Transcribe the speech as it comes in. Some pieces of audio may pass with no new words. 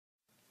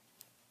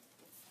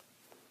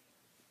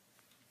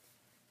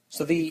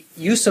So the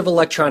use of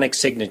electronic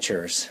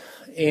signatures.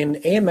 In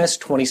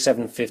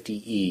AMS2750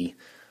 E,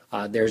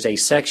 there's a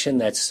section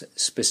that's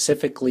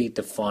specifically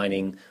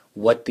defining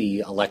what the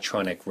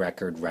electronic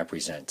record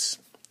represents.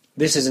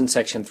 This is in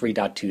section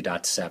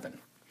 3.2.7.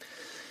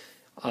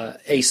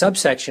 A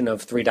subsection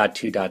of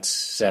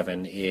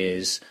 3.2.7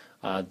 is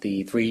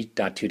the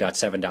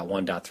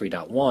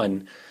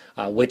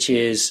 3.2.7.1.3.1, which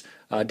is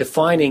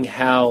defining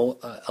how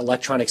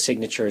electronic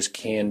signatures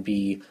can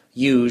be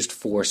used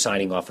for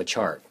signing off a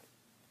chart.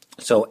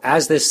 So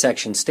as this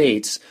section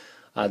states,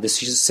 the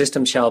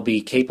system shall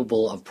be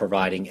capable of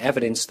providing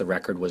evidence the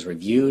record was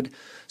reviewed,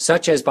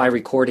 such as by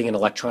recording an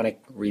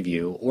electronic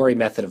review or a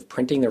method of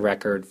printing the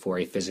record for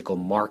a physical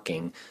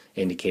marking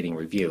indicating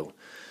review.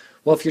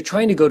 Well, if you're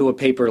trying to go to a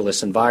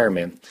paperless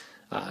environment,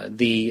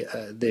 the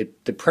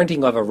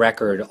printing of a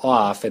record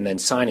off and then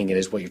signing it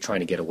is what you're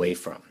trying to get away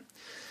from.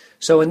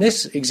 So in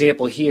this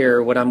example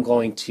here, what I'm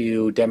going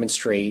to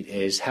demonstrate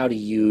is how to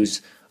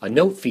use a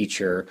note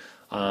feature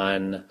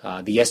on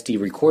the SD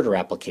Recorder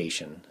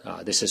application.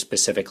 This is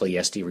specifically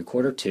SD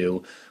Recorder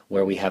 2,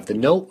 where we have the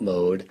note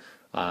mode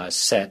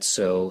set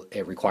so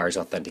it requires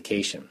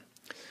authentication.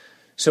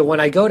 So when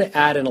I go to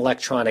add an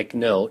electronic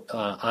note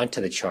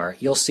onto the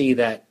chart, you'll see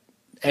that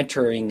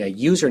entering a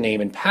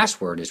username and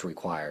password is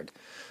required.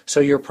 So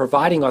you're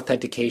providing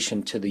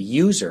authentication to the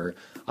user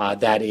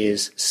that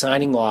is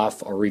signing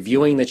off or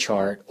reviewing the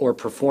chart or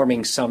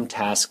performing some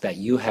task that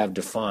you have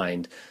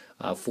defined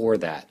for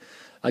that.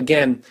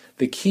 Again,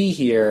 the key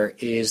here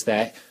is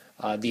that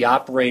the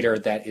operator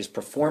that is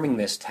performing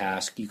this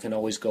task, you can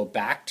always go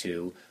back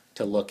to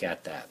look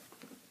at that.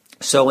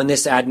 So in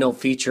this add note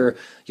feature,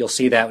 you'll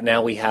see that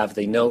now we have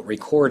the note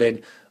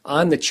recorded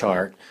on the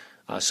chart,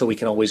 so we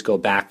can always go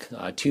back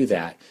to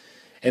that.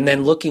 And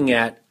then looking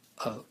at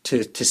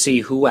to see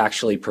who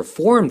actually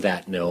performed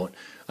that note,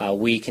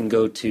 we can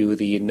go to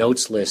the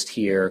notes list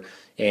here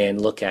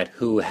and look at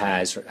who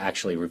has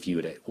actually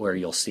reviewed it, where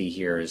you'll see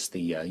here is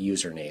the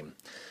username.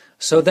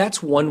 So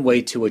that's one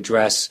way to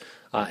address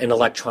an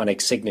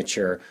electronic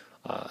signature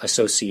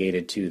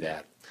associated to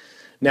that.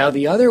 Now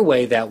the other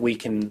way that we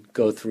can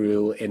go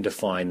through and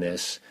define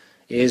this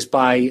is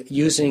by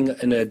using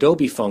an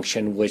Adobe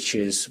function which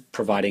is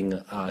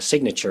providing a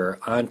signature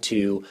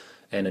onto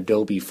an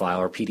Adobe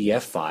file or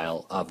PDF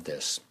file of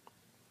this.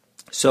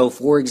 So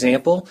for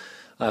example,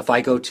 if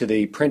I go to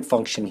the print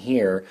function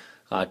here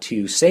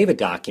to save a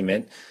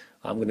document,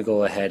 I'm going to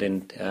go ahead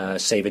and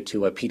save it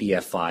to a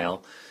PDF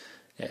file.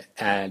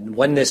 And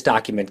when this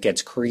document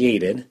gets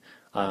created,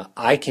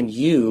 I can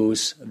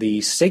use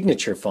the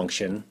signature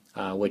function,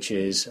 which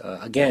is,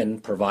 again,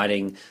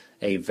 providing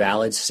a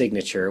valid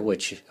signature,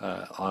 which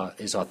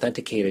is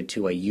authenticated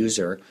to a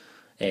user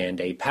and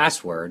a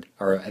password,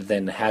 or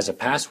then has a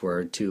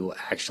password to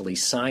actually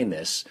sign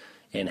this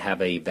and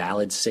have a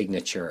valid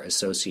signature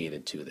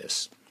associated to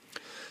this.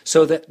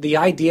 So the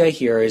idea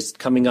here is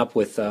coming up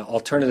with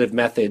alternative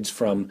methods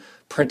from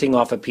printing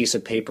off a piece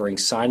of paper and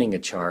signing a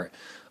chart.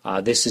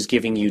 This is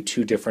giving you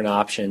two different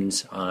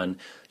options on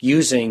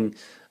using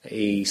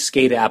a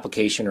SCADA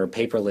application or a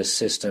paperless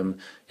system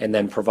and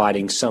then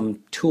providing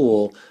some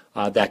tool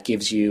that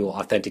gives you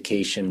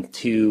authentication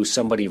to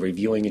somebody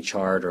reviewing a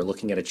chart or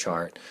looking at a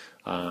chart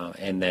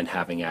and then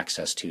having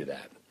access to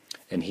that.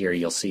 And here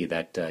you'll see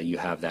that you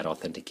have that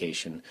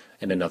authentication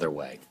in another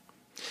way.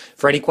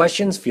 For any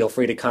questions, feel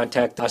free to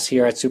contact us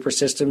here at Super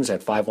Systems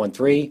at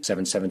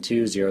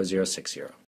 513-772-0060.